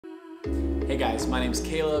Hey guys, my name is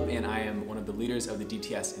Caleb and I am one of the leaders of the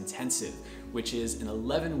DTS Intensive, which is an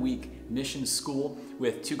 11-week mission school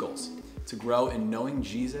with two goals: to grow in knowing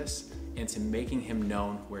Jesus and to making him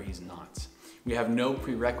known where he's not. We have no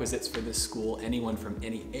prerequisites for this school. Anyone from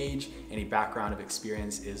any age, any background of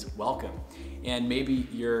experience is welcome. And maybe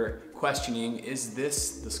you're questioning, is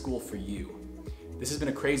this the school for you? This has been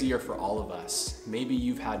a crazy year for all of us. Maybe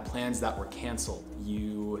you've had plans that were canceled.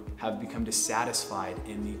 You have become dissatisfied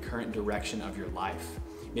in the current direction of your life.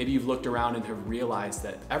 Maybe you've looked around and have realized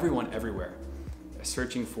that everyone everywhere is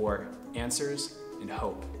searching for answers and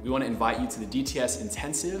hope. We want to invite you to the DTS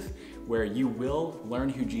Intensive, where you will learn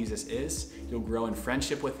who Jesus is, you'll grow in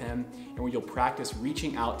friendship with him, and where you'll practice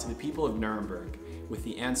reaching out to the people of Nuremberg with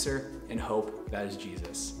the answer and hope that is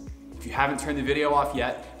Jesus. If you haven't turned the video off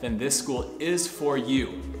yet, then this school is for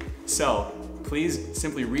you. So please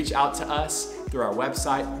simply reach out to us through our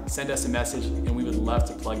website, send us a message, and we would love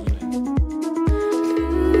to plug you in.